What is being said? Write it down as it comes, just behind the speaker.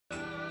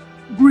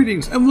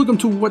Greetings and welcome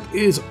to what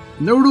is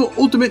Naruto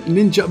Ultimate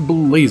Ninja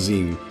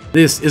Blazing.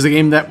 This is a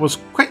game that was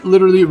quite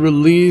literally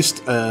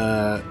released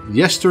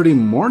yesterday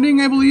morning,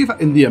 I believe,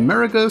 in the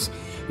Americas.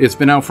 It's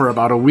been out for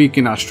about a week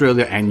in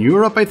Australia and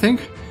Europe, I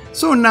think.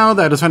 So now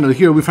that it's finally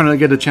here, we finally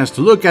get a chance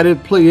to look at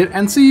it, play it,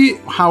 and see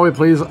how it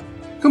plays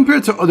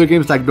compared to other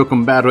games like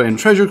Dokkan Battle and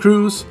Treasure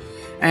Cruise,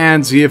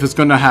 and see if it's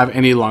going to have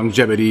any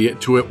longevity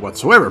to it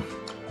whatsoever.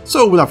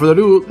 So without further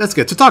ado, let's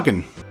get to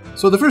talking.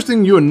 So the first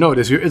thing you'll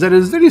notice here is that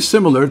it's very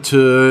similar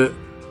to,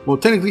 well,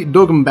 technically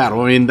Dokkan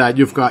Battle, in that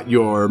you've got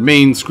your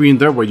main screen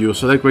there where you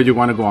select where you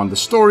want to go on the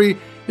story,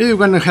 then you're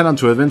going to head on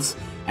to events,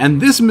 and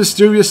this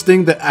mysterious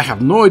thing that I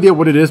have no idea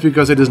what it is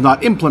because it is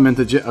not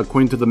implemented yet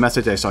according to the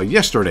message I saw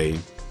yesterday.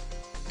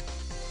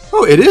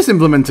 Oh, it is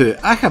implemented.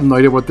 I have no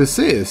idea what this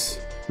is.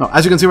 Now,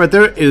 as you can see right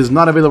there, it is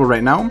not available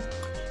right now.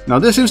 Now,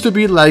 this seems to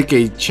be like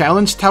a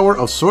challenge tower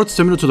of sorts,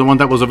 similar to the one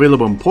that was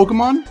available in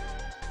Pokemon.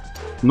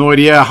 No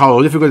idea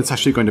how difficult it's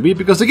actually going to be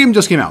because the game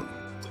just came out.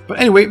 But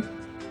anyway,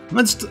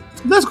 let's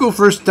go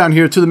first down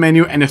here to the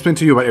menu and explain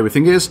to you what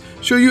everything is,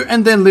 show you,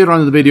 and then later on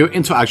in the video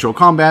into actual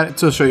combat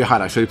to show you how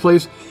it actually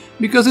plays,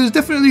 because it is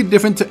definitely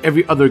different to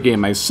every other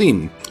game I've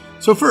seen.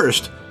 So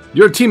first,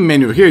 your team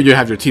menu. Here you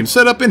have your team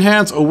setup,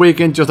 enhance,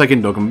 awaken, just like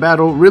in Dokkan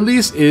Battle.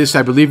 Release is,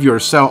 I believe, your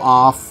sell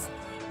off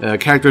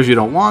characters you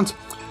don't want.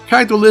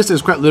 Character list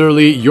is quite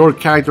literally your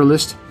character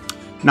list.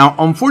 Now,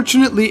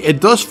 unfortunately, it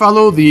does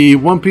follow the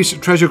One Piece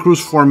Treasure Cruise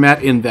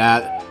format in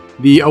that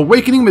the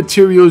awakening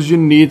materials you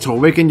need to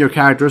awaken your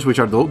characters, which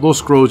are those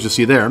scrolls you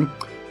see there,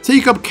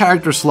 take up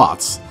character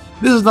slots.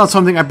 This is not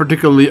something I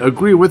particularly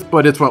agree with,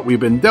 but it's what we've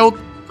been dealt,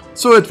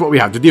 so it's what we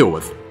have to deal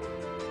with.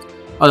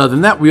 Other than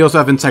that, we also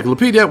have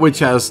Encyclopedia, which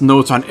has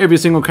notes on every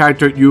single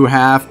character you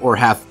have or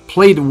have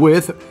played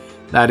with.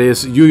 That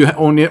is, you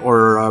own it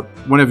or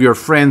one of your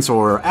friends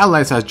or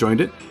allies has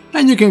joined it.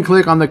 And you can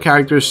click on the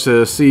characters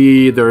to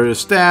see their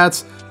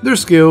stats, their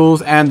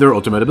skills, and their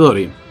ultimate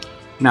ability.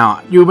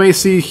 Now, you may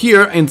see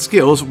here in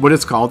skills what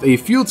is called a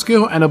field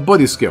skill and a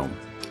buddy skill.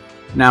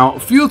 Now,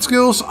 field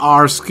skills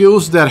are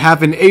skills that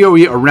have an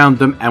AoE around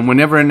them, and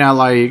whenever an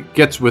ally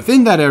gets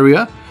within that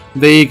area,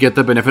 they get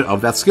the benefit of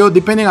that skill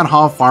depending on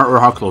how far or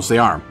how close they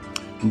are.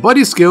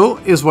 Buddy skill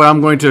is what I'm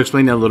going to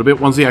explain in a little bit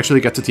once we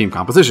actually get to team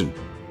composition.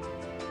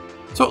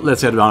 So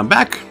let's head on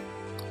back.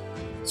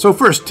 So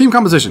first, team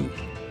composition,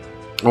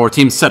 or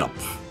team setup.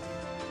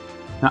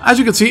 Now, as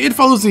you can see, it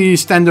follows the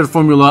standard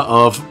formula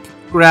of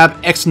grab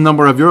X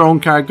number of your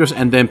own characters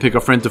and then pick a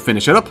friend to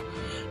finish it up.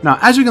 Now,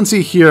 as you can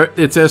see here,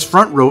 it says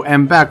front row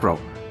and back row.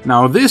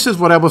 Now, this is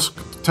what I was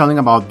telling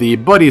about the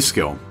buddy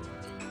skill.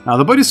 Now,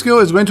 the buddy skill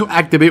is going to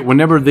activate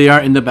whenever they are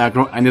in the back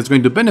row, and it's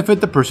going to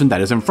benefit the person that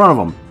is in front of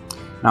them.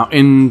 Now,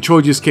 in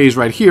Choji's case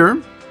right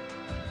here,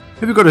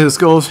 if you go to his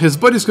skills, his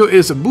buddy skill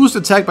is boost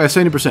attack by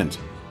 70%.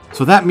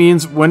 So that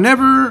means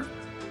whenever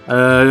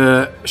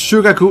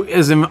Shukaku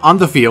is on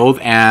the field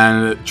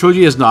and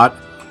Choji is not,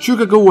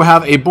 Shukaku will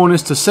have a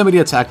bonus to 70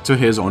 attack to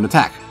his own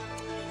attack.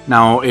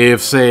 Now,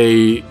 if,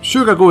 say,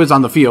 Shukaku is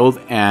on the field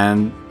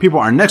and people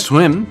are next to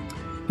him,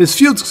 his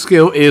field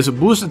skill is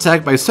boost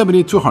attack by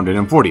 70 to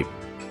 140.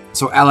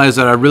 So allies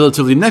that are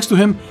relatively next to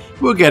him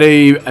will get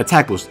a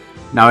attack boost.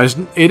 Now,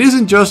 it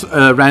isn't just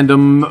a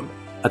random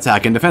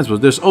attack and defense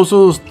boost. There's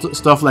also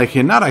stuff like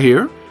Hinata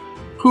here,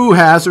 who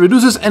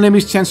reduces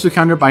enemies' chance to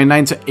counter by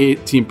 9 to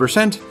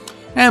 18%,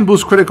 and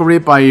boosts critical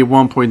rate by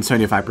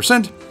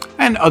 1.75%,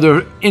 and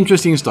other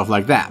interesting stuff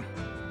like that.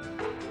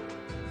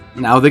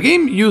 Now, the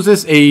game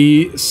uses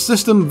a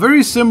system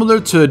very similar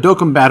to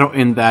Dokkan Battle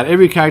in that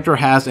every character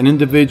has an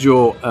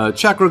individual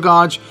chakra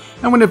gauge,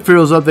 and when it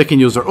fills up, they can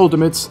use their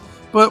ultimates,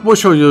 but we'll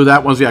show you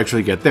that once we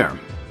actually get there.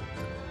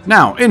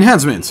 Now,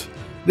 enhancements.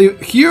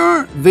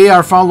 Here, they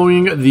are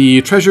following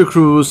the Treasure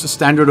Cruise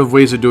standard of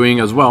ways of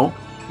doing as well,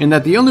 in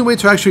that the only way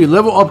to actually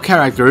level up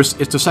characters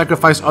is to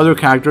sacrifice other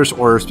characters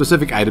or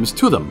specific items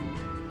to them.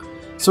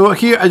 So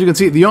here, as you can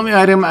see, the only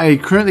item I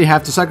currently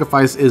have to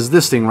sacrifice is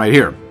this thing right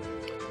here.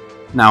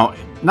 Now,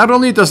 not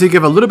only does he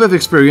give a little bit of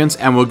experience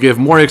and will give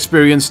more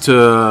experience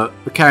to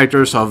the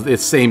characters of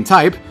its same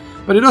type,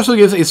 but it also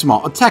gives a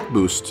small attack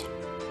boost.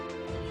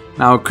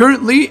 Now,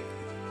 currently,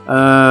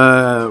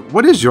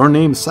 what is your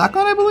name?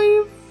 Sakon, I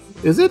believe?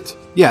 Is it?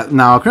 Yeah,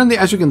 now currently,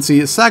 as you can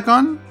see,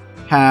 Sakon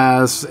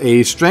has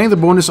a strength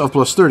bonus of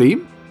plus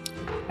 30,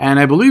 and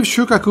I believe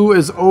Shukaku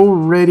is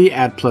already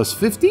at plus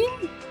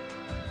 15?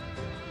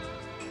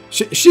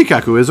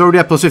 Shikaku is already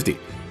at plus 50.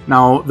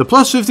 Now, the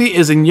plus 50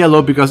 is in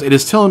yellow because it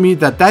is telling me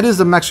that that is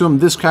the maximum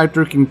this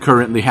character can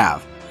currently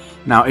have.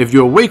 Now, if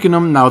you awaken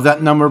him, now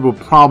that number will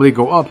probably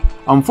go up.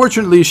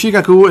 Unfortunately,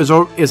 Shikaku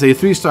is a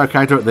 3-star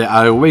character that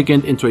I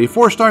awakened into a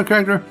 4-star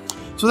character,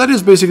 so that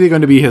is basically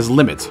going to be his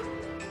limit.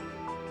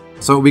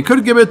 So we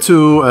could give it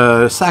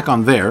to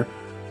Sakon there,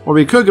 or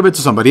we could give it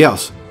to somebody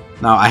else.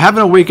 Now, I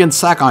haven't awakened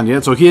Sakon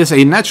yet, so he is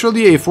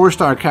naturally a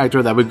 4-star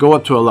character that would go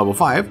up to a level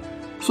 5,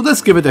 so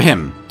let's give it to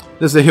him.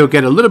 This way he'll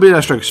get a little bit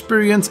extra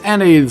experience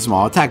and a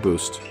small attack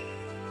boost.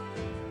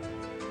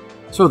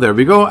 So there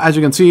we go. As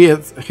you can see,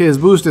 his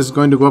boost is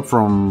going to go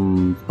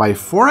up by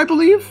 4, I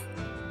believe.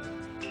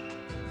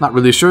 Not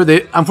really sure.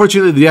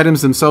 Unfortunately, the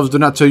items themselves do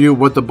not tell you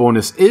what the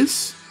bonus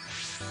is.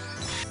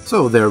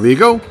 So there we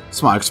go.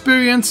 Small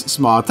experience,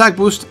 small attack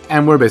boost,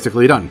 and we're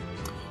basically done.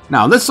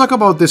 Now let's talk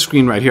about this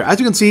screen right here. As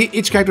you can see,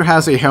 each character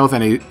has a health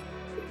and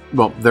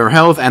their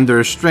health and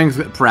their strength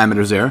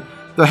parameters there.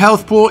 The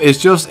health pool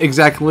is just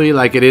exactly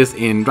like it is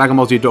in Dragon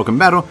Ball Z Dokkan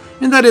Battle,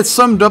 in that it's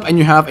summed up and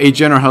you have a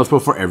general health pool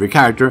for every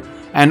character,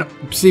 and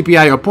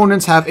CPI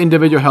opponents have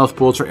individual health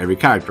pools for every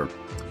character.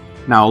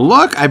 Now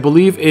luck, I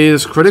believe,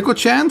 is critical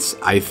chance,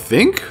 I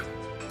think.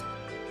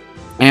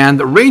 And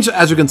the range,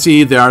 as you can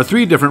see, there are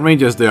 3 different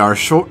ranges. There are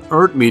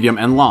short, medium,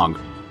 and long.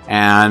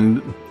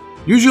 And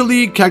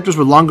usually characters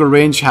with longer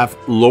range have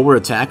lower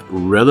attack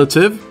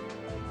relative.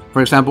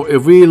 For example,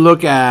 if we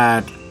look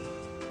at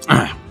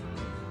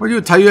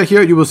Taiyo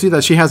here, you will see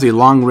that she has a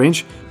long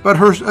range, but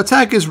her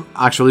attack is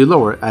actually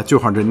lower at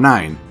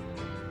 209.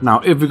 Now,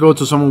 if we go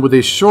to someone with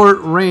a short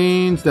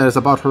range that is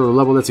about her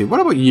level, let's see, what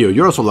about you?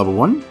 You're also level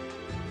 1.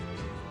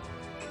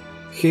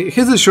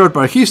 His is short,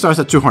 but he starts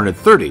at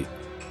 230.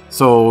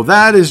 So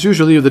that is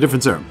usually the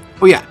difference there.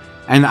 Oh yeah,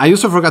 and I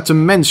also forgot to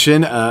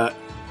mention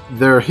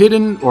their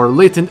hidden or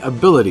latent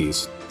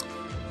abilities.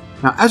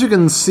 Now, as you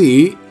can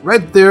see,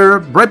 right there,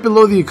 right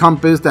below the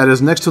compass that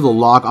is next to the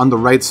log on the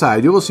right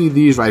side, you will see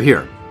these right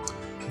here.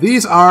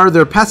 These are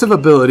their passive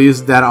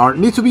abilities that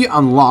need to be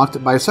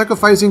unlocked by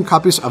sacrificing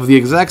copies of the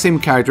exact same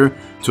character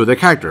to the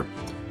character.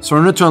 So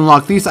in order to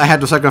unlock these, I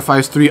had to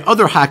sacrifice 3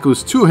 other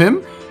Hakus to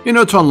him in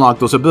order to unlock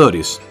those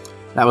abilities.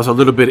 That was a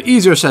little bit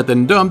easier said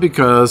than done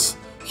because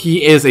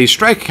he is a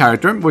strike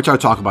character, which I'll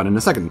talk about in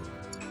a second.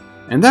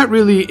 And that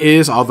really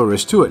is all there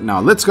is to it.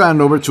 Now let's go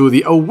on over to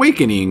the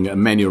Awakening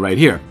menu right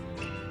here.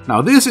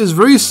 Now this is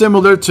very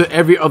similar to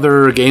every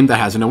other game that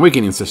has an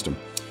Awakening system,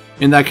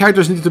 in that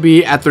characters need to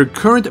be at their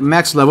current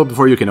max level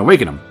before you can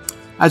awaken them.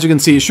 As you can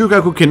see,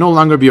 Shukaku can no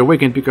longer be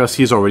awakened because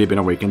he's already been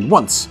awakened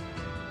once.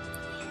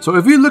 So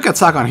if we look at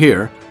Sakon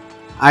here,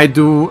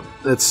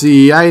 let's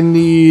see, I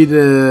need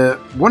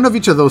one of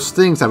each of those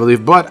things, I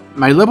believe, but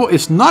my level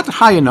is not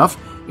high enough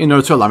in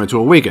order to allow me to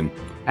awaken.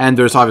 And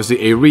there's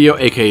obviously a Rio,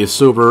 aka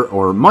silver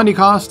or money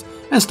cost,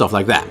 and stuff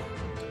like that.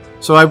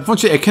 So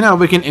unfortunately, I cannot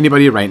awaken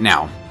anybody right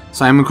now.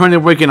 So I'm currently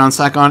awakened on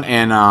Sakon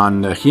and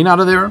on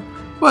Hinata there,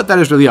 but that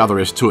is really all there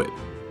is to it.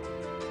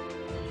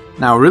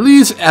 Now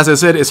release, as I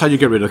said, is how you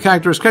get rid of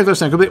characters.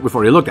 Characters and complete we've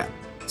already looked at.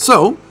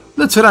 So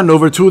let's head on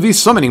over to the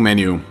summoning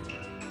menu.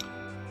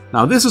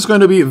 Now this is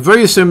going to be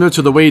very similar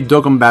to the way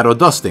Dokkan Battle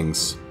does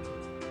things.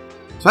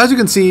 So as you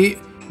can see,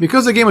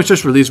 because the game was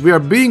just released, we are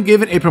being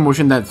given a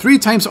promotion that 3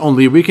 times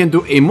only we can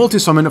do a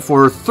multi-summon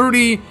for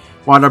 30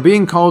 what are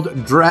being called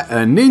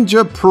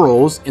Ninja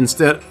Pearls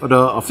instead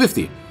of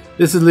 50.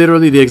 This is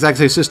literally the exact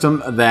same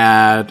system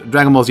that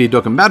Dragon Ball Z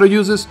Dokkan Battle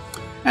uses,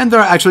 and there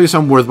are actually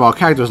some worthwhile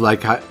characters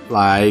like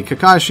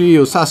Kakashi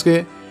or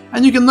Sasuke,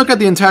 and you can look at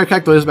the entire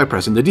character list by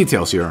pressing the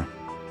details here.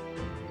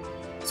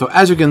 So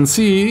as you can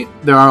see,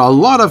 there are a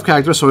lot of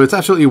characters, so it's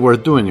absolutely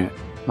worth doing it.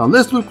 Now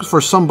let's look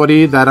for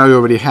somebody that I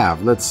already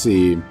have. Let's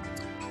see.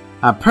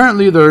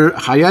 Apparently their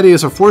Hayate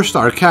is a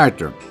 4-star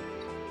character.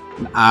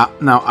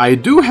 Now I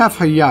do have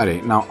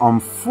Hayate. Now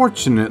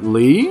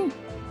unfortunately,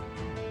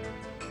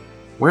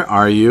 where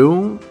are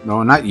you?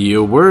 No, not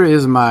you. Where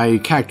is my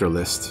character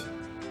list?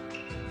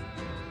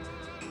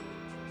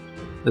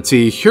 Let's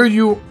see,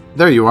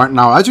 there you are.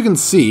 Now as you can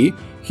see,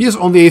 he is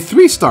only a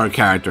 3-star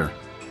character.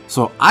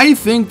 So I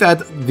think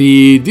that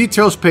the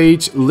details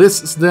page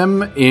lists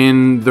them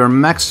in their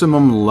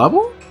maximum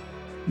level?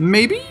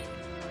 Maybe?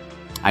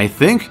 I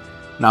think.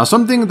 Now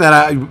something that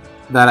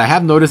I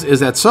have noticed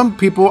is that some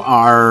people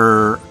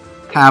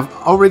have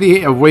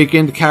already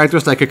awakened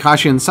characters like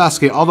Kakashi and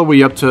Sasuke all the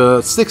way up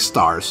to 6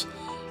 stars.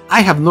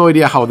 I have no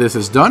idea how this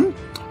is done.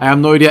 I have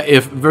no idea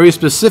if very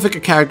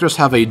specific characters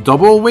have a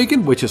double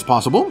awaken, which is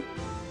possible.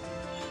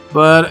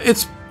 But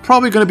it's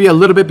probably going to be a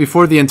little bit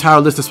before the entire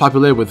list is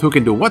populated with who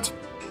can do what.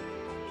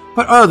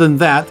 But other than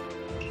that,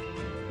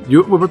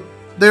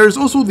 there's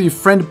also the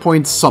friend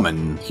point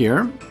summon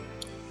here.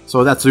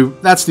 So that's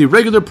the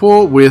regular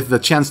pull with the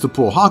chance to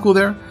pull Haku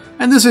there.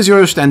 And this is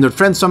your standard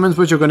friend summons,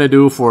 which you're going to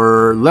do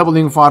for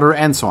leveling fodder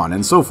and so on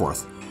and so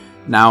forth.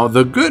 Now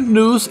the good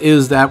news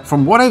is that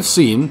from what I've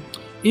seen,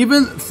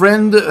 even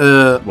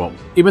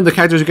even the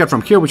characters you get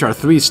from here, which are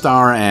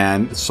 3-star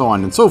and so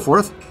on and so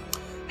forth,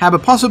 have a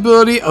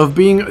possibility of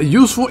being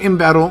useful in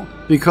battle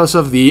because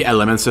of the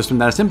element system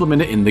that is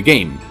implemented in the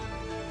game.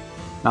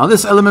 Now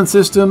this element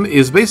system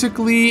is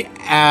basically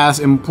as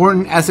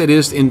important as it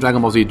is in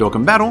Dragon Ball Z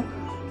Dokkan Battle,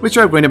 which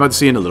we're going about to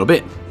see in a little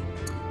bit.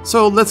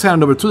 So let's head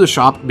on over to the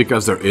shop,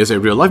 because there is a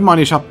real-life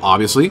money shop,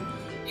 obviously.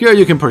 Here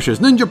you can purchase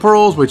Ninja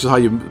Pearls, which is how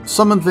you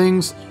summon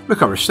things,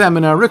 recover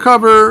stamina,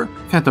 recover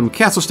Phantom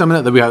Castle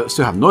stamina that we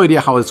still have no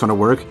idea how it's going to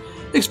work,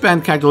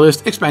 expand character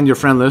list, expand your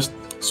friend list,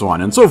 so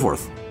on and so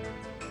forth.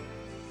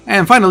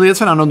 And finally, let's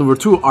head on over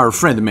to our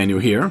friend menu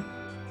here.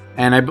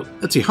 And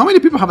let's see, how many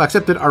people have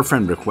accepted our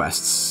friend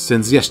requests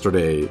since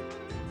yesterday?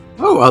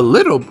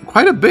 Oh,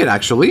 quite a bit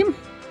actually.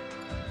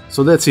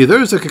 So let's see,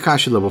 there's a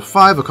Kakashi level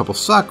 5, a couple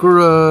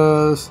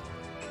Sakuras.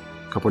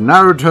 couple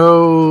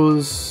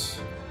Narutos.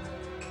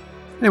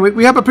 Anyway,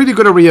 we have a pretty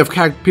good array of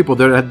people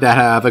there that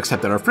have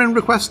accepted our friend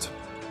request.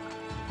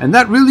 And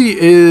that really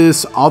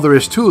is all there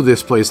is to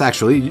this place,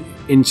 actually.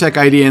 In Check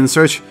ID and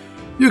Search,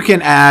 you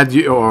can add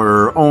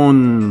your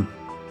own...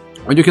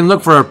 Or you can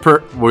look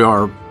for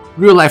your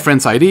real-life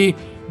friend's ID.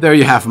 There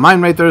you have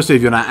mine right there, so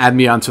if you want to add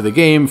me onto the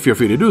game, feel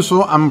free to do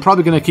so. I'm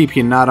probably going to keep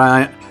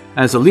Hinata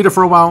as a leader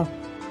for a while.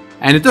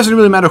 And it doesn't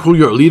really matter who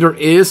your leader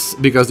is,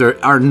 because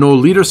there are no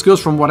leader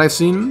skills from what I've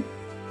seen.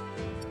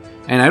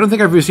 And I don't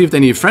think I've received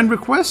any friend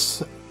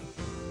requests.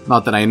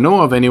 Not that I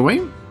know of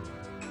anyway.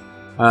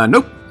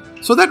 Nope.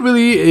 So that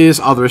really is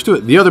all there is to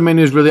it. The other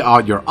menus really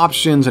are your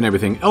options and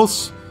everything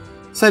else.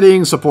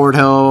 Settings, support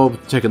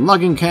help, check-in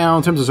login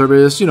count, terms of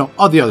service, you know,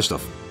 all the other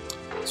stuff.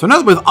 So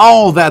now with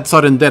all that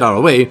sudden dead out of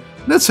the way,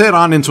 let's head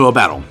on into a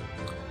battle.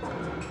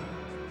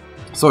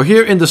 So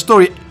here in the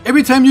story,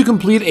 every time you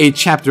complete a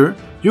chapter,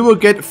 you will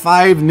get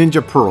 5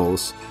 ninja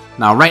pearls.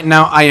 Now right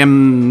now I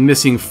am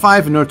missing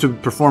 5 in order to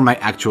perform my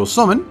actual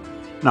summon.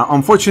 Now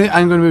unfortunately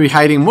I'm going to be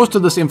hiding most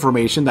of this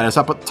information that is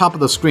up at the top of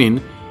the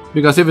screen,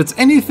 because if it's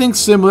anything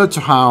similar to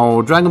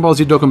how Dragon Ball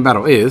Z Dokkan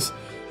Battle is,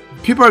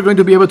 people are going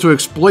to be able to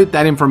exploit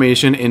that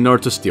information in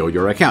order to steal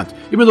your account,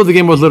 even though the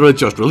game was literally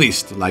just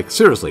released, like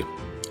seriously.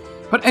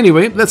 But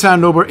anyway, let's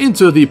hand over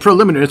into the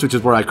preliminaries, which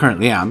is where I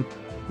currently am.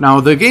 Now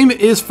the game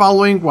is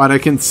following what I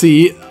can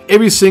see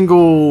every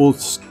single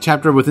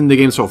chapter within the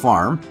game so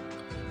far.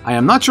 I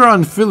am not sure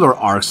on filler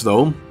arcs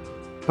though,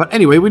 but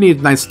anyway, we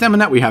need 9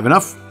 stamina, we have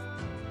enough.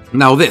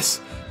 Now this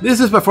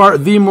is by far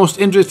the most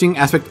interesting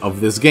aspect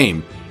of this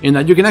game, in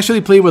that you can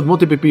actually play with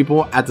multiple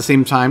people at the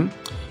same time,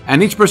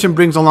 and each person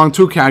brings along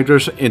 2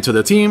 characters into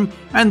the team,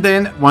 and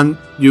then when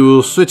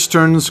you switch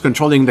turns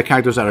controlling the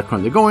characters that are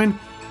currently going,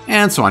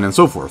 and so on and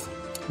so forth,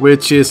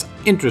 which is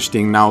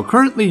interesting. Now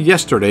currently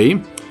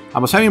yesterday, I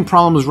was having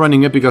problems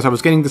running it because I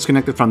was getting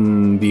disconnected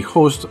from the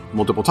host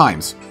multiple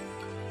times.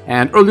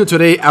 And earlier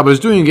today I was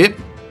doing it,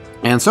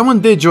 and someone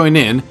did join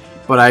in,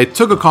 but I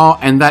took a call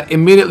and that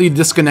immediately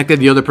disconnected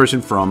the other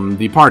person from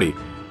the party.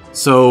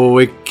 So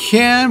it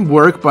can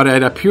work, but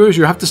it appears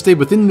you have to stay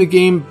within the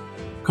game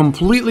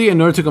completely in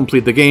order to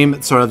complete the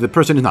game so that the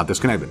person is not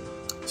disconnected.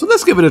 So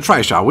let's give it a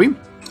try, shall we?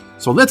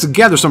 So let's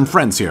gather some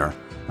friends here.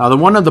 Now the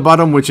one at the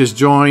bottom, which is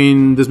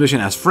join this mission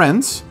as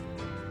friends,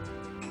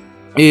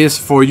 is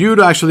for you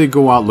to actually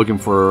go out looking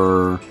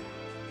for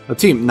a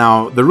team.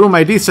 Now the room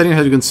ID setting,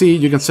 as you can see,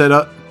 you can set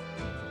up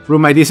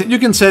room ID. You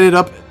can set it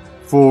up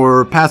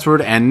for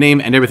password and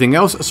name and everything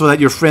else so that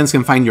your friends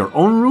can find your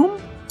own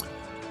room.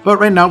 But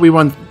right now we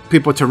want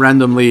people to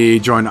randomly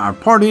join our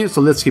party.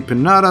 So let's keep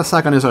Hinata.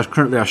 Sakan is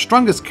currently our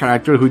strongest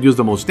character who deals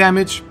the most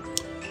damage.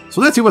 So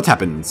let's see what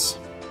happens.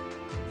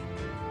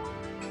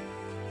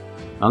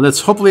 Now let's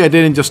hopefully I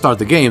didn't just start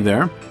the game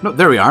there. No,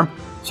 there we are.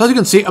 So as you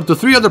can see, up to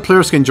 3 other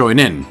players can join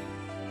in.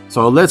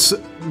 So let's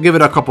give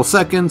it a couple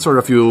seconds or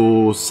a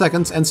few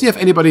seconds and see if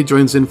anybody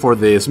joins in for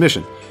this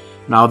mission.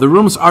 Now the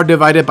rooms are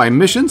divided by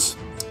missions.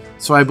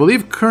 So I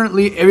believe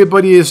currently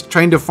everybody is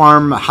trying to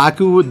farm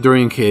Haku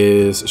during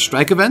his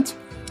strike event.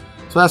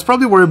 So that's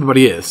probably where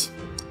everybody is.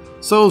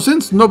 So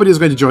since nobody is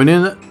going to join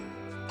in...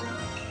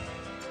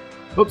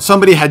 Oh,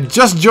 somebody had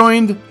just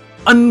joined.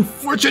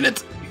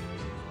 Unfortunate.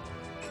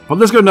 But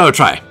let's give it another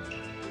try.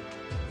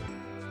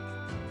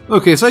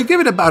 Okay, so I give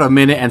it about a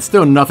minute and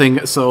still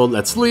nothing, so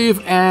let's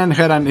leave and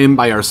head on in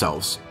by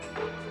ourselves.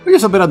 We're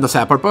just a bit on the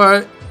sad part,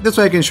 but this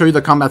way I can show you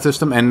the combat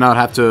system and not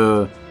have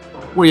to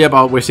worry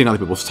about wasting other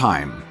people's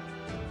time.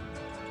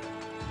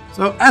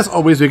 So as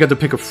always, we get to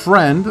pick a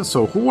friend,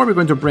 so who are we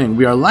going to bring?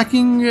 We are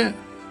lacking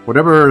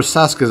whatever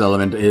Sasuke's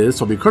element is,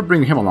 so we could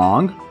bring him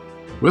along.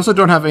 We also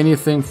don't have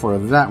anything for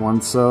that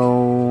one,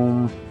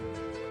 so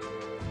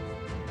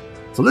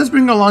let's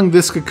bring along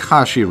this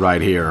Kakashi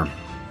right here.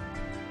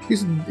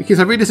 He's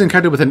a really decent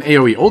character with an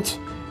AoE ult.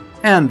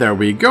 And there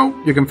we go.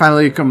 You can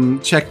finally come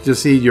check to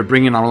see you're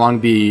bringing along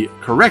the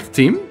correct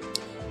team.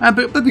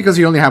 But because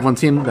you only have one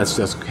team, let's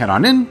just head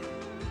on in.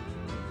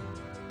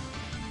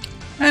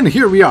 And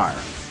here we are.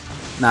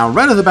 Now,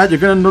 right off the bat, you're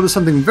going to notice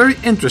something very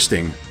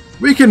interesting.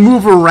 We can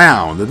move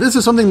around. This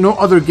is something no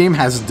other game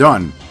has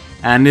done,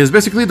 and is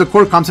basically the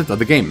core concept of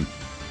the game.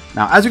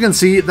 Now, as you can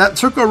see, that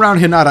circle around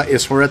Hinata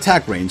is for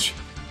attack range.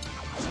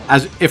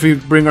 As if we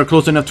bring her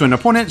close enough to an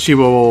opponent, she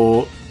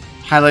will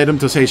highlight him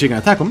to say she can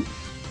attack him.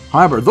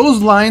 However,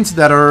 those lines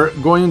that are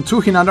going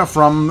to Hinata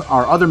from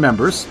our other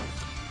members,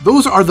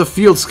 those are the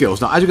field skills.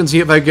 Now, as you can see,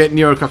 if I get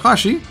near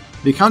Kakashi,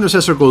 the counter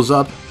sensor goes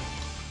up,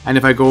 and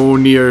if I go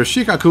near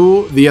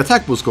Shikaku, the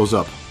attack boost goes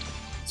up.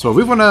 So if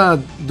we want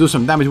to do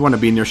some damage, we want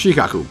to be near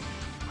Shikaku.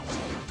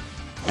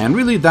 And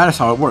really, that is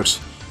how it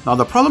works. Now,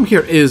 the problem here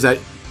is that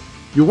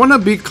you want to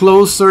be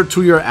closer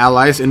to your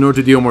allies in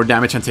order to deal more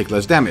damage and take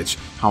less damage.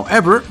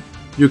 However,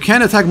 you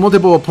can attack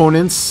multiple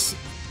opponents,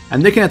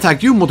 and they can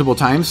attack you multiple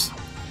times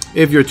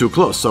if you're too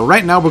close. So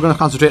right now, we're going to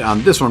concentrate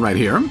on this one right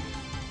here.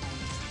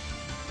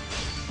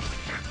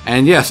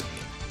 And yes,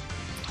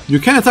 you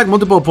can attack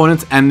multiple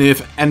opponents, and if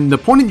the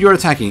opponent you're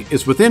attacking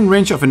is within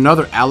range of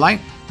another ally,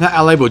 that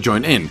ally will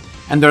join in.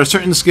 And there are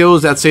certain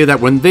skills that say that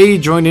when they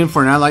join in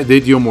for an ally, they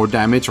deal more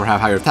damage or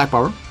have higher attack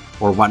power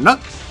or whatnot.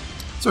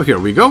 So here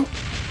we go.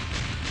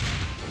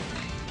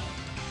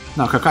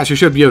 Now Kakashi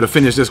should be able to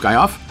finish this guy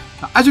off.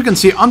 Now, as you can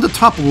see on the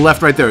top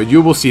left right there,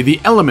 you will see the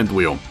element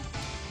wheel.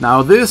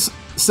 Now this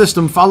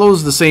system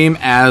follows the same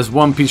as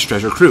One Piece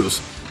Treasure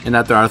Cruise, in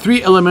that there are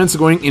 3 elements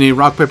going in a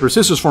rock, paper,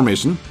 scissors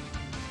formation,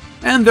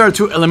 and there are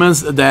 2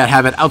 elements that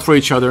have it out for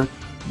each other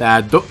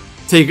that don't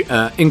take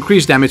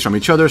increased damage from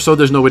each other, so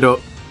there's no way to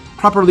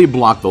properly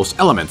block those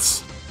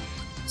elements.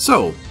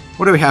 So,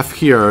 what do we have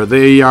here?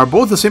 They are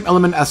both the same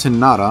element as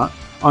Hinata.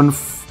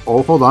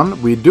 Oh, hold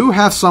on, we do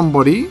have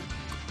somebody.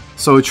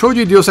 So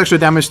Choji deals extra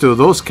damage to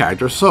those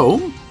characters,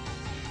 so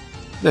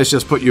let's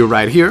just put you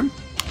right here.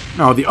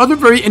 Now, the other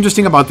very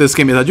interesting about this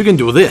game is that you can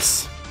do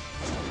this.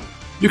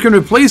 You can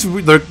replace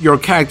your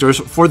characters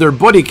for their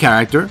buddy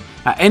character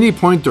at any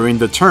point during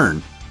the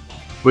turn,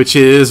 which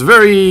is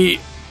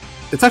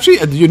it's actually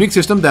a unique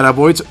system that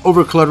avoids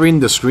overcluttering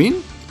the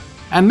screen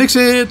and makes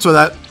it so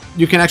that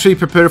you can actually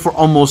prepare for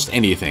almost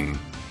anything.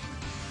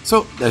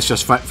 So let's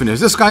just finish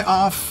this guy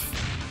off.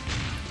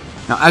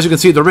 Now, as you can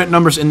see, the red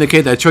numbers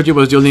indicate that Choji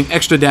was dealing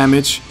extra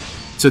damage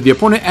to the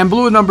opponent, and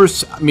blue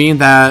numbers mean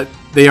that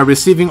they are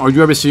receiving or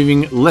you are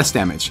receiving less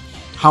damage.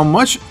 How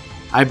much?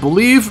 I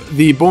believe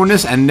the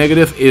bonus and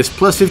negative is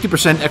plus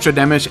 50% extra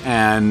damage,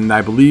 and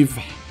I believe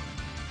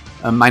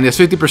minus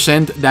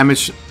 50%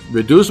 damage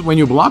reduced when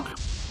you block.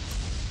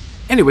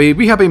 Anyway,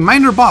 we have a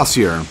minor boss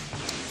here.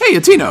 Hey,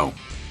 it's Ino!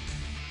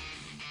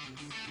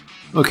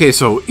 Okay,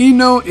 so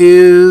Ino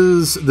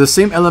is the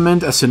same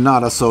element as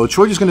Hinata, so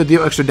Choji's going to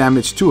deal extra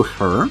damage to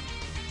her.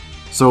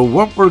 So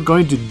what we're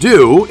going to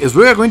do is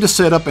we're going to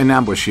set up an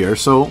ambush here.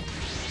 So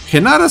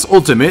Hinata's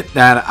ultimate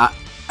that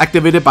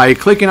activated by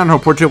clicking on her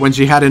portrait when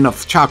she had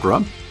enough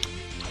chakra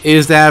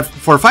is that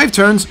for 5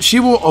 turns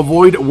she will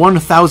avoid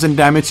 1000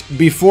 damage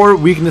before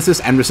weaknesses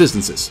and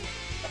resistances.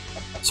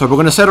 So we're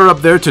going to set her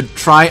up there to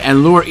try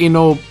and lure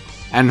Ino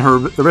and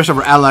the rest of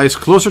her allies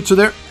closer to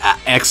there.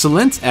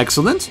 Excellent,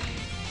 excellent.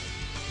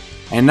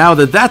 And now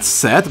that that's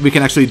set, we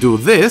can actually do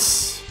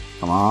this.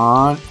 Come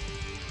on.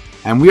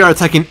 And we are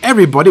attacking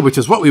everybody, which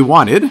is what we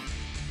wanted.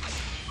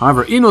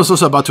 However, Ino is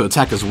also about to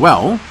attack as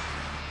well.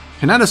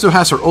 Hinata still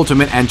has her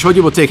ultimate, and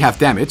Choji will take half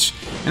damage.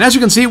 And as you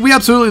can see, we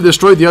absolutely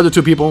destroyed the other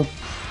 2 people.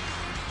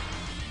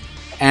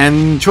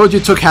 And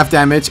Choji took half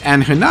damage,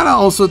 and Hinata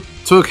also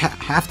took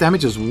half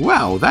damage as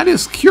well. That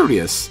is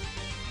curious.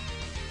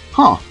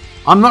 Huh.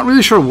 I'm not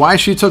really sure why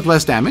she took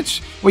less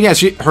damage. Well, yeah,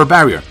 her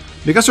barrier.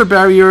 Because her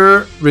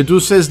barrier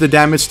reduces the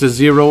damage to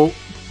 0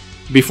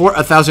 before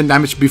 1000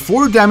 damage,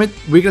 before damage,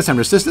 weakness, and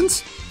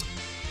resistance,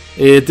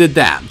 it did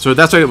that. So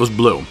that's why it was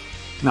blue.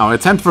 Now,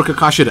 attempt for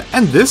Kakashi to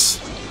end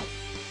this.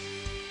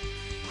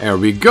 There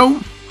we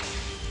go.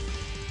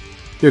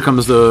 Here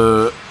comes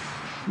the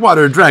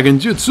Water Dragon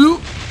Jutsu.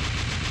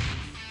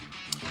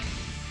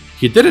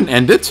 He didn't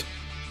end it.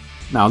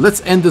 Now,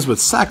 let's end this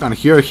with Sakon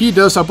here. He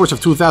does upwards of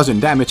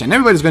 2000 damage, and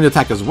everybody's going to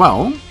attack as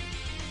well.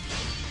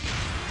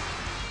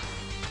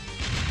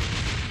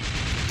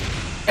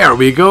 There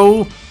we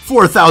go,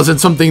 4,000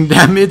 something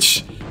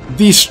damage,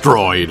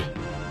 destroyed.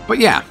 But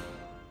yeah,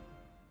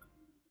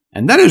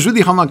 and that is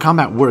really how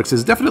non-combat works.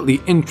 It's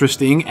definitely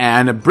interesting,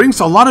 and it brings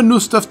a lot of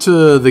new stuff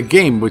to the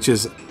game, which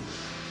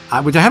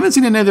I haven't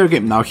seen in any other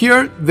game. Now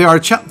here, there are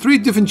 3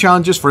 different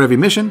challenges for every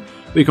mission.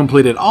 We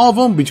completed all of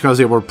them because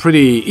they were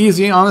pretty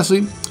easy,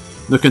 honestly.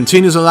 The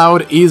continues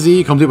allowed,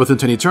 easy, complete within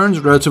 20 turns,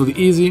 relatively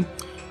easy.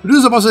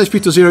 Reduce the boss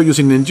HP to 0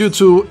 using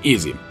ninjutsu,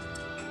 easy.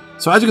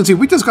 So as you can see,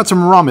 we just got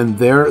some ramen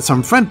there,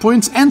 some friend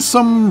points, and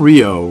some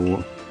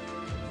Rio.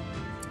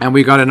 And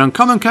we got an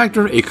uncommon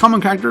character, a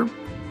common character.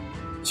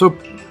 So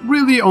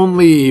really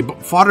only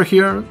fodder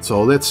here.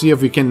 So let's see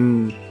if we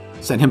can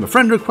send him a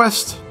friend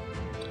request.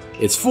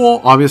 It's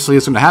full, obviously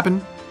it's going to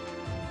happen.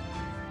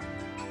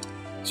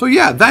 So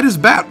yeah, that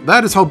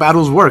is how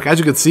battles work. As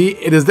you can see,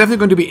 it is definitely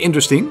going to be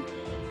interesting.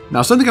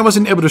 Now something I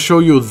wasn't able to show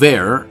you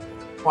there.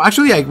 Well,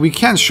 actually, we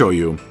can show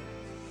you.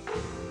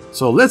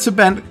 So let's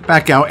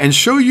back out and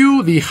show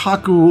you the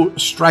Haku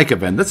Strike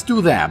event. Let's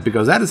do that,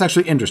 because that is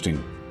actually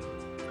interesting.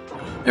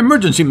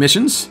 Emergency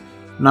missions.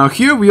 Now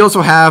here we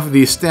also have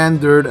the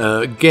standard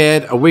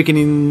get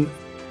awakening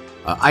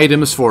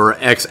items for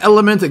X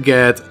element,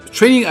 get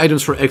training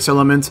items for X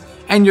element,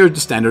 and your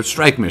standard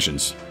strike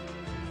missions.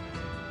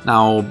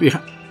 Now,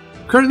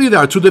 currently there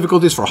are 2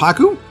 difficulties for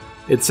Haku.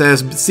 It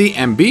says C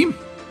and B.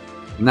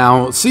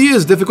 Now C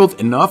is difficult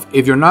enough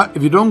if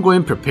you don't go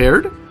in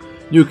prepared.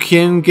 You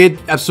can get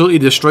absolutely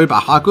destroyed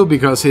by Haku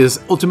because his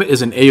ultimate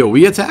is an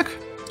AoE attack.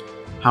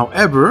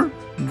 However,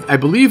 I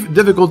believe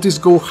difficulties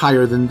go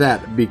higher than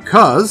that,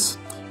 because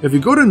if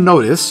you go to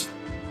Notice,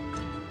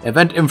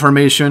 Event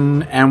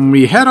Information, and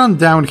we head on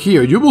down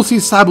here, you will see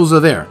Sabuza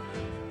there.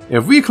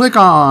 If we click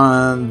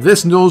on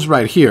this nose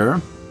right here,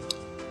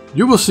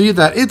 you will see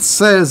that it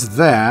says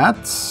that...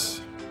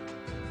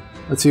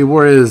 Let's see,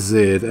 where is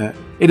it?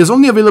 It is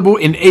only available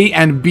in A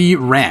and B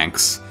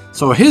ranks.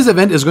 So his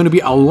event is going to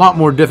be a lot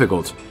more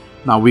difficult.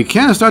 Now we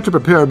can start to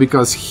prepare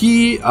because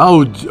he...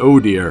 Oh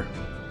dear.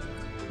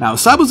 Now,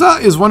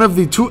 Sabuza is one of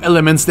the two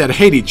elements that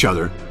hate each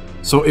other.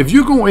 So if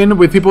you go in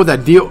with people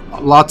that deal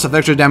lots of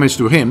extra damage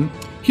to him,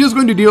 he is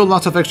going to deal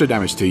lots of extra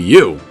damage to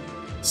you.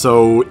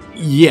 So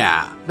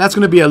yeah, that's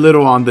going to be a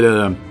little on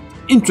the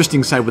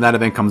interesting side when that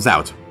event comes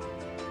out.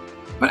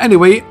 But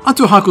anyway,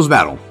 onto Haku's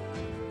battle.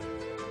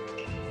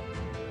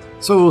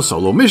 So,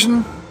 solo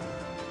mission.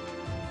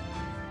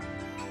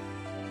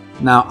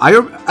 Now,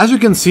 as you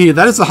can see,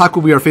 that is the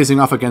Haku we are facing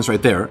off against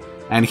right there.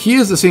 And he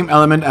is the same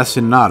element as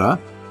Hinata.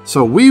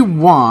 So we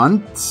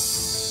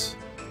want...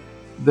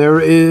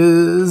 There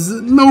is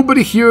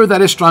nobody here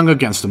that is strong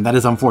against him. That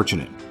is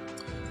unfortunate.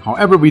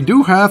 However, we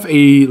do have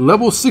a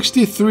level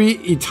 63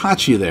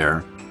 Itachi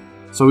there.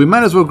 So we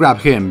might as well grab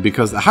him,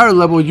 because the higher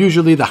level,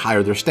 usually the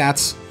higher their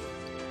stats.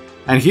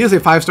 And he is a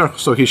 5-star,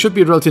 so he should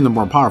be relatively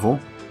more powerful.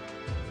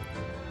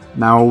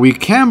 Now, we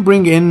can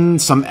bring in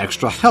some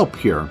extra help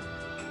here.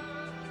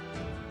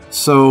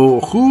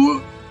 So,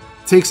 who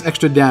takes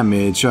extra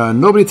damage?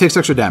 Nobody takes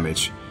extra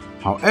damage.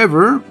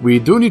 However, we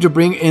do need to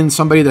bring in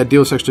somebody that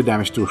deals extra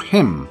damage to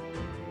him.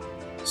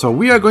 So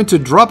we are going to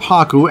drop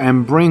Haku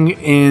and bring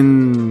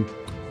in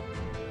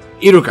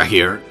Iruka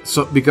here.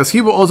 So because he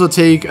will also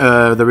take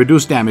the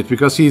reduced damage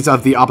because he's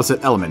of the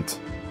opposite element.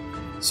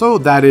 So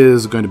that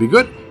is going to be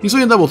good. He's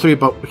only level 3,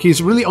 but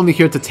he's really only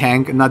here to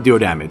tank and not deal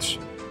damage.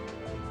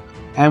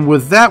 And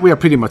with that, we are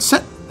pretty much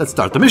set. Let's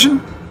start the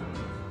mission.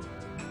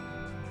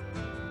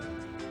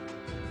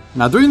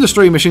 Now, during the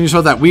story mission, you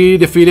saw that we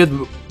defeated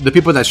the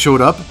people that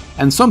showed up,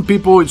 and some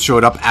people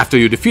showed up after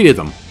you defeated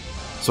them.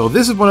 So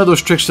this is one of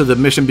those tricks to the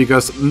mission,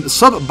 because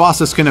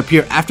sub-bosses can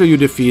appear after you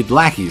defeat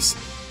lackeys,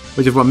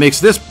 which is what makes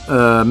this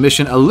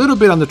mission a little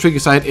bit on the tricky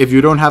side if you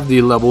don't have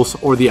the levels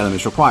or the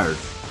elements required.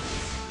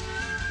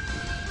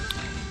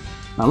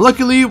 Now,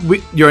 luckily,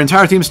 your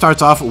entire team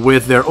starts off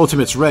with their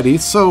ultimates ready,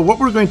 so what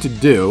we're going to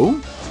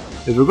do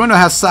is we're going to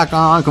have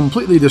Sakon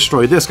completely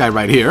destroy this guy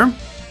right here.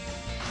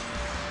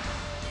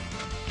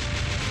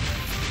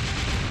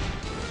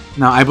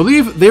 Now, I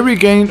believe they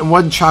regain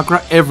 1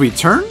 chakra every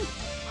turn.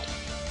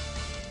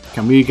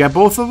 Can we get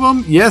both of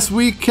them? Yes,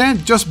 we can,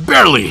 just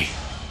barely.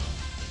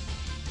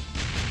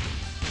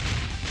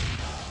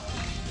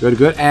 Good,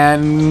 good.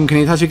 And can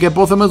Itachi get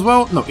both of them as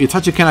well? No,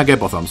 Itachi cannot get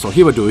both of them, so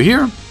he would do it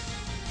here.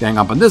 Gang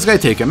up on this guy,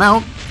 take him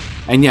out.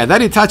 And yeah, that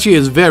Itachi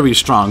is very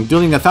strong,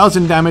 dealing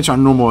 1000 damage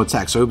on normal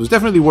attack, so it was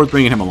definitely worth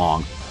bringing him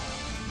along.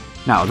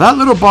 Now, that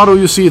little bottle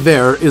you see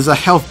there is a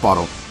health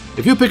bottle.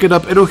 If you pick it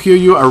up, it'll heal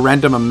you a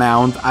random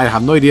amount. I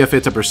have no idea if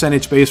it's a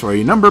percentage based or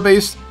a number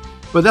based,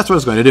 but that's what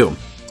it's going to do.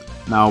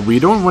 Now, we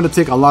don't want to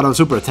take a lot of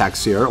super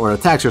attacks here, or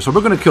attacks here, so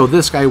we're going to kill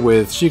this guy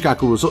with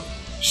Shikaku's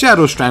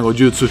Shadow Strangle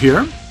Jutsu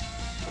here.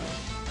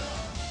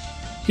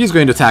 He's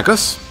going to attack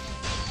us.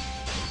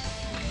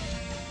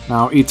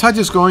 Now, Itachi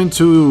is going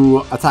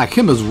to attack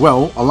him as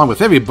well, along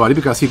with everybody,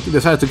 because he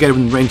decided to get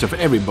in range of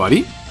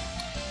everybody.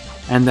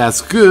 And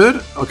that's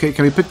good. Okay,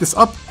 can we pick this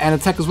up and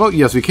attack as well?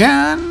 Yes, we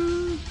can.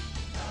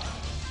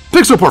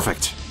 Pixel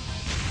perfect!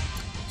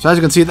 So as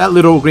you can see, that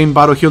little green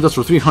bottle healed us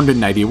for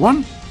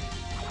 391.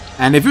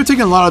 And if you're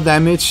taking a lot of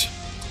damage,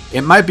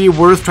 it might be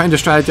worth trying to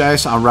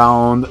strategize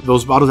around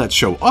those bottles that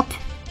show up.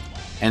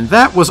 And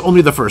that was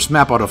only the first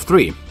map out of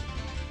 3.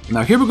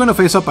 Now here we're going to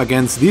face up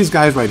against these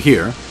guys right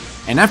here.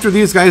 And after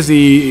these guys,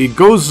 the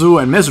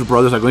Gozu and Mezu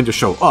brothers are going to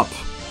show up.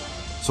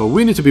 So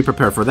we need to be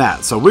prepared for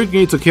that. So we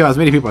need to kill as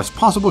many people as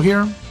possible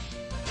here.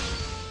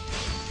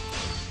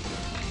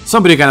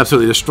 Somebody got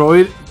absolutely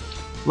destroyed.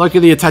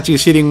 Luckily, Itachi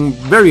is hitting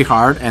very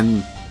hard,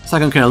 and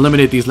Sakon can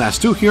eliminate these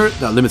last 2 here.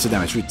 That limits the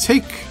damage we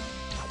take.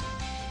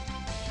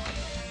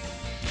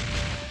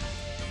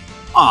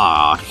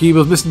 Ah, he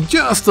was missing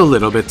just a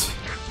little bit.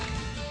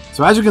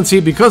 So as you can see,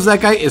 because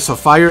that guy is a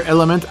fire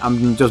element,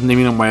 I'm just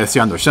naming him by I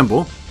see on their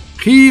symbol,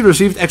 he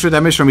received extra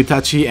damage from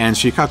Itachi and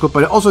Shikaku,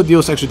 but it also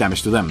deals extra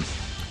damage to them.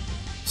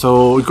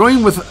 So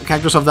going with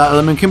characters of that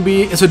element can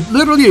be, it's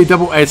literally a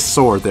double-edged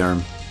sword there.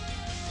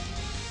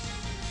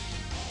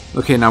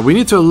 Okay, now we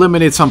need to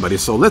eliminate somebody,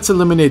 so let's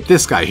eliminate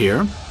this guy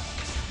here.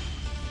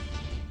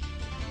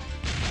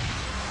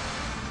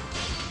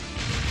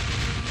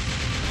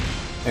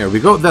 There we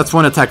go, that's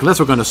 1 attack less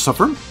we're going to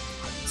suffer.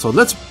 So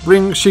let's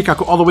bring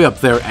Shikaku all the way up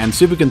there and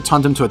see if we can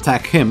taunt him to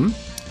attack him.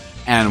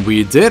 And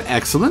we did,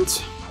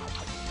 excellent.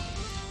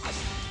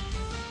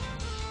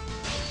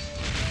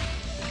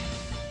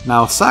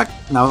 Now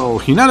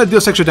Hinata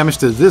deals extra damage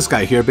to this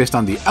guy here based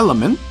on the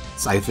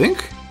elements, I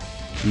think.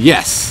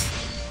 Yes.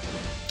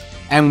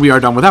 And we are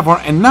done with that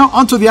part, and now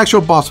onto the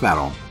actual boss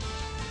battle.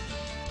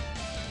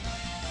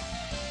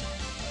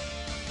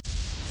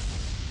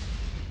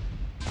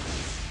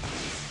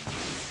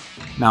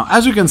 Now,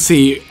 as you can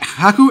see,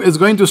 Haku is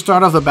going to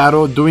start off the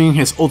battle doing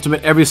his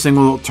ultimate every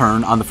single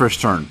turn on the first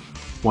turn.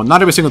 Well,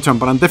 not every single turn,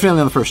 but definitely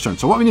on the first turn.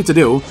 So what we need to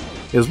do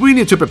is we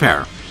need to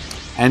prepare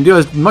and do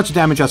as much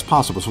damage as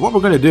possible. So what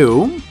we're going to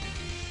do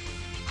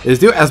is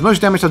do as much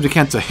damage as we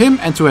can to him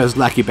and to his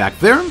lackey back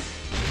there.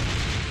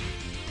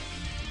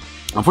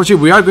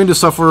 Unfortunately, we are going to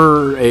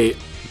suffer a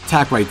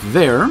attack right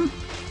there.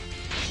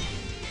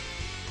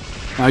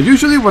 Now,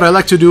 usually what I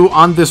like to do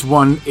on this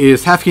one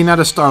is have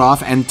Hinata start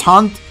off and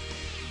taunt.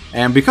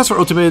 And because her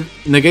ultimate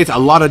negates a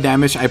lot of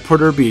damage, I put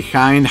her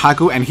behind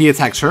Haku and he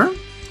attacks her.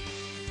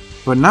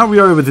 But now we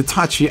are with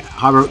Itachi.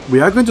 However, we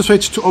are going to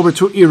switch over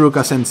to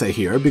Iruka Sensei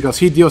here because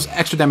he deals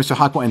extra damage to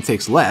Haku and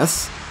takes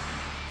less.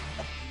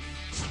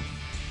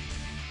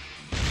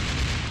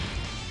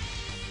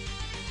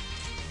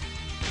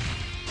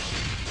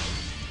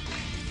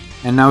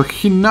 And now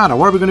Hinata,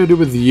 what are we going to do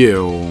with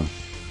you?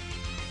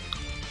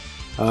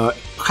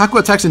 Haku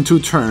attacks in 2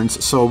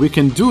 turns, so we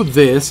can do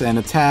this and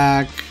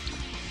attack...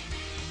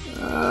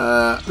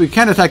 we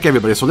can't attack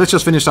everybody, so let's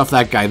just finish off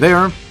that guy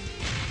there.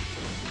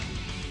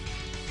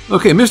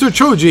 Okay, Mr.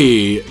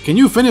 Choji, can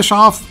you finish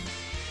off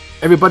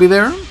everybody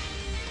there?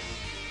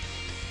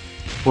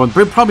 Well,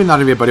 probably not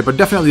everybody, but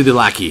definitely the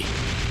lackey.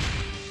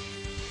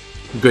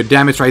 Good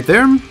damage right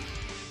there.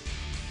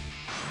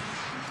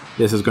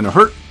 This is going to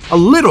hurt a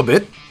little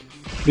bit,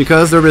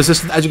 because they're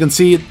resistant, as you can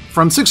see,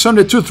 from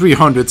 600 to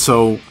 300,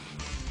 so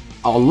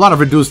a lot of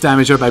reduced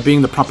damage there by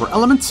being the proper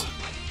element.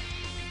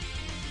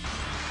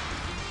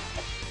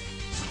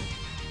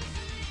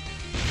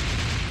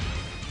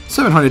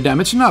 $700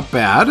 damage, not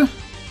bad.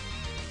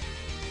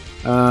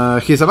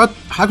 Haku's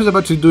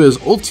about to do his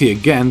ulti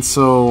again,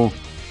 so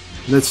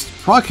let's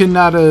proc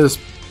Hinata's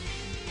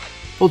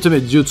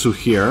ultimate jutsu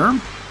here.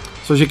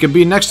 So she can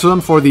be next to him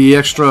for the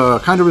extra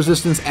counter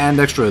resistance and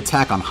extra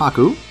attack on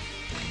Haku.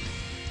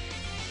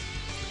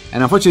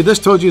 And unfortunately this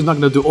Toji is not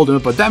going to do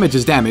ultimate, but damage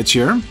is damage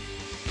here.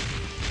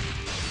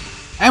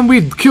 And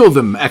we killed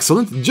him,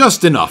 excellent,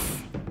 just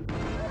enough.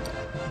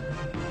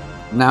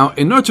 Now,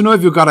 in order to know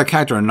if you got a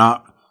character or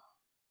not,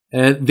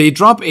 they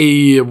drop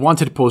a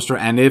wanted poster,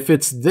 and if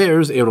it's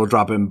theirs, it'll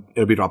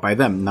be dropped by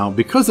them. Now,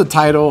 because the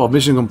title of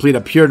Mission Complete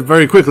appeared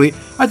very quickly,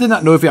 I did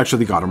not know if you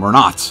actually got them or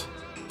not.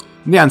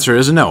 The answer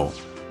is no.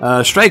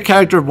 Strike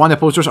character wanted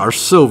posters are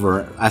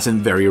silver, as in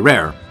very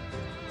rare.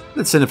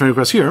 Let's send a friend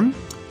request here,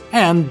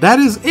 and that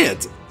is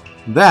it.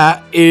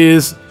 That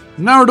is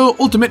Naruto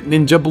Ultimate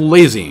Ninja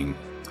Blazing.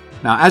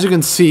 Now, as you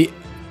can see,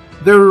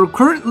 there are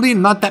currently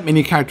not that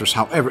many characters.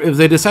 However, if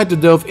they decide to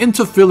delve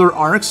into filler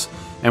arcs,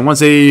 and once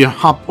they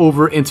hop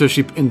over into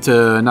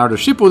Naruto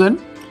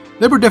Shipuden,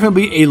 there will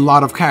definitely be a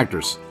lot of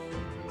characters.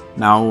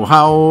 Now,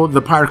 how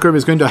the power curve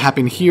is going to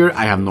happen here,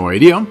 I have no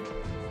idea.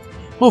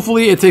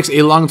 Hopefully, it takes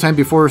a long time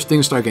before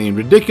things start getting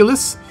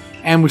ridiculous,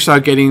 and we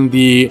start getting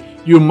the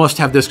you must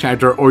have this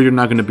character or you're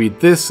not going to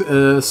beat this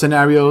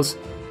scenarios,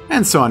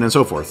 and so on and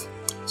so forth.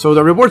 So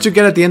the rewards you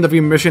get at the end of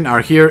your mission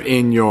are here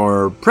in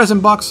your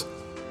present box.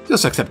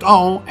 Just accept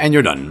all, and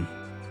you're done.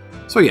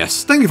 So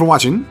yes, thank you for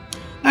watching.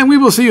 And we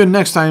will see you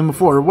next time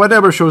for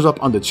whatever shows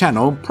up on the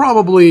channel.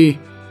 Probably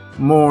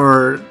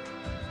more...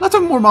 lots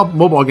of more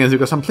mobile games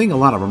because I'm playing a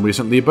lot of them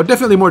recently. But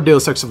definitely more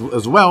Deus Ex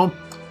as well.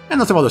 And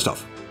lots of other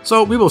stuff.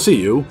 So we will see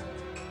you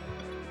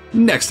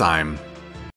next time.